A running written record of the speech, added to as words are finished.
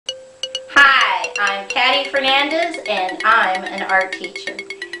I'm Patty Fernandez and I'm an art teacher.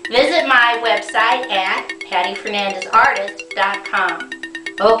 Visit my website at pattyfernandezartist.com.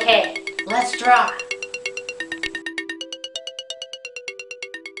 Okay, let's draw.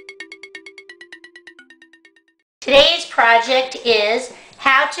 Today's project is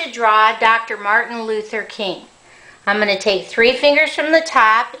how to draw Dr. Martin Luther King. I'm going to take 3 fingers from the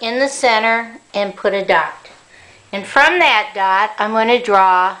top in the center and put a dot. And from that dot, I'm going to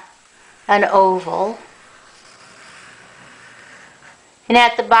draw an oval. And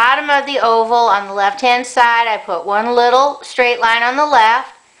at the bottom of the oval on the left-hand side, I put one little straight line on the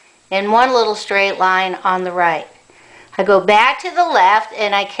left and one little straight line on the right. I go back to the left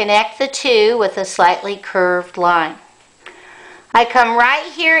and I connect the two with a slightly curved line. I come right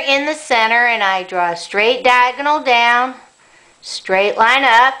here in the center and I draw a straight diagonal down, straight line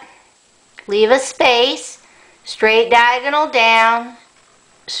up, leave a space, straight diagonal down,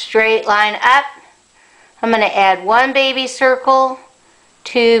 straight line up. I'm going to add 1 baby circle,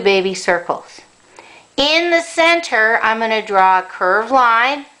 2 baby circles. In the center, I'm going to draw a curved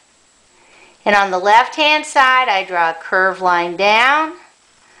line. And on the left-hand side, I draw a curved line down,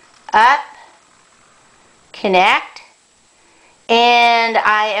 up, connect. And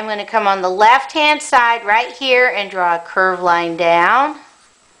I am going to come on the left-hand side right here and draw a curved line down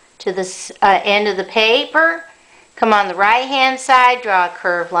to the end of the paper. Come on the right-hand side, draw a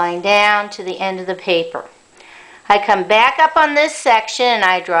curved line down to the end of the paper. I come back up on this section and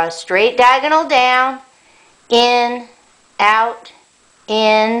I draw a straight diagonal down, in, out,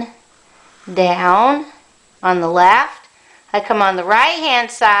 in, down on the left. I come on the right-hand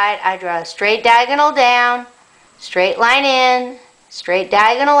side, I draw a straight diagonal down, straight line in, straight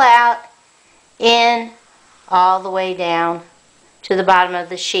diagonal out, in, all the way down to the bottom of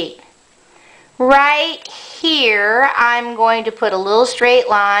the sheet. Right here, I'm going to put a little straight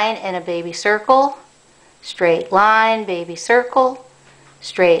line and a baby circle, straight line, baby circle,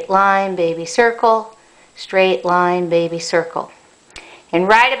 straight line, baby circle, straight line, baby circle. And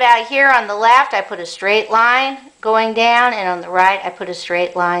right about here on the left, I put a straight line going down, and on the right, I put a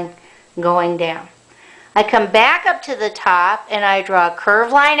straight line going down. I come back up to the top and I draw a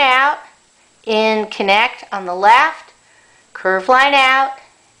curved line out, in, connect on the left, curved line out,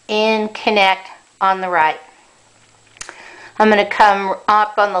 in, connect on the right. I'm going to come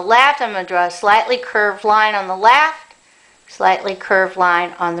up on the left, I'm going to draw a slightly curved line on the left, slightly curved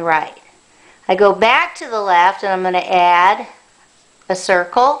line on the right. I go back to the left and I'm going to add a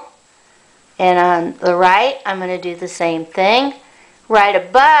circle, and on the right I'm going to do the same thing. Right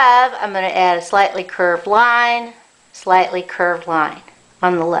above I'm going to add a slightly curved line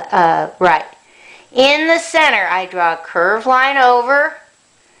on the right. In the center I draw a curved line over,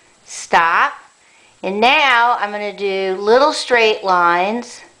 stop, and now I'm going to do little straight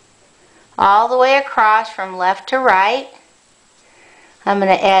lines all the way across from left to right. I'm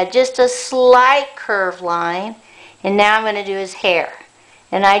going to add just a slight curved line, and now I'm going to do his hair.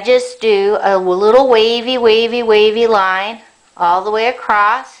 And I just do a little wavy line all the way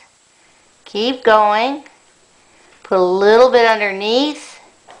across. Keep going. Put a little bit underneath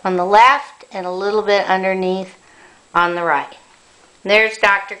on the left and a little bit underneath on the right. There's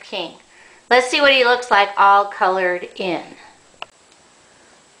Dr. King. Let's see what he looks like all colored in.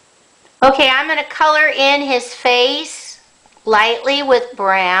 Okay, I'm going to color in his face lightly with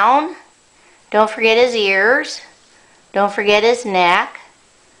brown. Don't forget his ears. Don't forget his neck.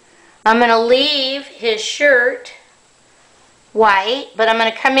 I'm going to leave his shirt white, but I'm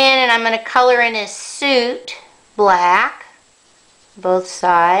going to come in and I'm going to color in his suit black, both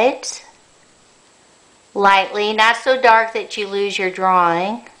sides, lightly, not so dark that you lose your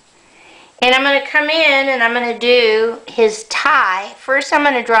drawing. And I'm going to come in and I'm going to do his tie. First I'm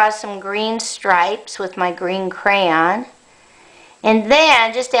going to draw some green stripes with my green crayon, and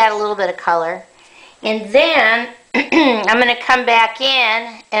then just add a little bit of color. And then I'm going to come back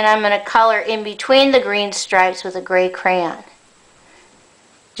in and I'm going to color in between the green stripes with a gray crayon,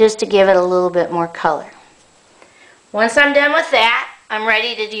 just to give it a little bit more color. Once I'm done with that, I'm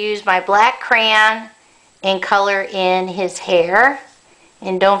ready to use my black crayon and color in his hair.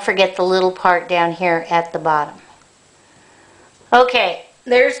 And don't forget the little part down here at the bottom. Okay,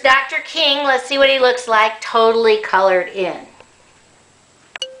 there's Dr. King. Let's see what he looks like totally colored in.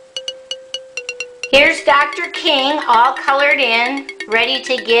 Here's Dr. King all colored in, ready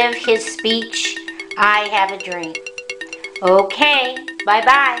to give his speech, I Have a Dream. Okay,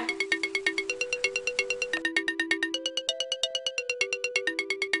 bye-bye.